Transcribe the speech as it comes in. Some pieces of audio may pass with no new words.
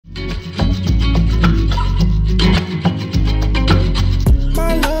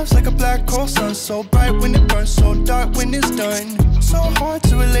so bright when it burns, so dark when it's done. So hard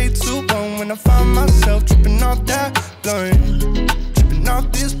to relate to one when I find myself tripping off that blunt, tripping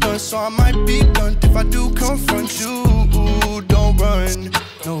off this blunt. So I might be blunt if I do confront you. Don't run,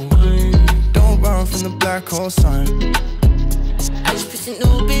 no, don't run from the black hole sun. I just picked a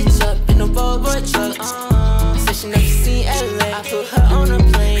new bitch up in a Motherboard truck. Said she never seen LA. I put her on a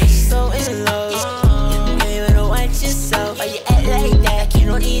plane, she's so in love. You better watch yourself. Why you act like that? You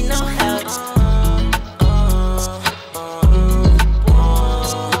don't need no help.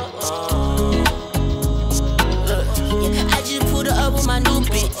 Look, yeah, I just pulled her up with my new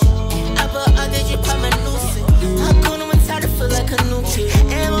bitch. I put all the drip on my new shit. I'm cool, I'm tired of feel like a new kid.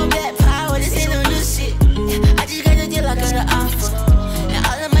 And I'm black power, this ain't no new shit. I just got the deal, I got an offer. Now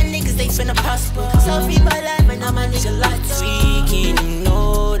all of my niggas, they finna prosper. So free my life, and now my nigga like tweaking. You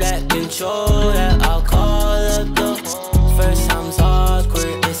know that, control that, I'll call up though. First time's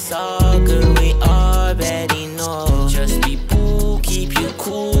awkward, it's all good, we already know. Just be cool, keep you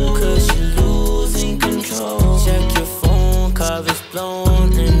cool, cause you're losing control. Check your phone, cover's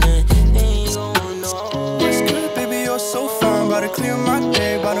blown, and then they ain't gon' know. What's good, baby, you're so fine. About to clear my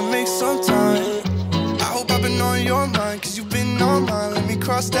day, about to make some time. I hope I've been on your mind, cause you've been on mine. Let me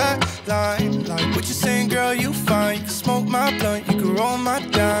cross that line. Like what you saying, girl, you fine. You can smoke my blunt, you can roll my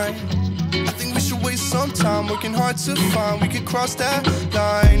dime. I think we should waste some time working hard to find we could cross that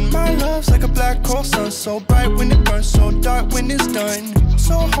line. My love's like a black hole sun, so bright when it burns, so dark when it's done.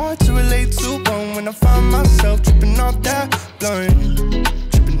 So hard to relate to one when I find myself tripping off that blunt,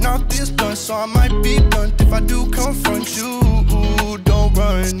 tripping off this blunt. So I might be blunt if I do confront you. Don't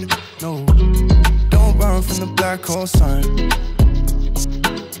run, no, don't run from the black hole sun.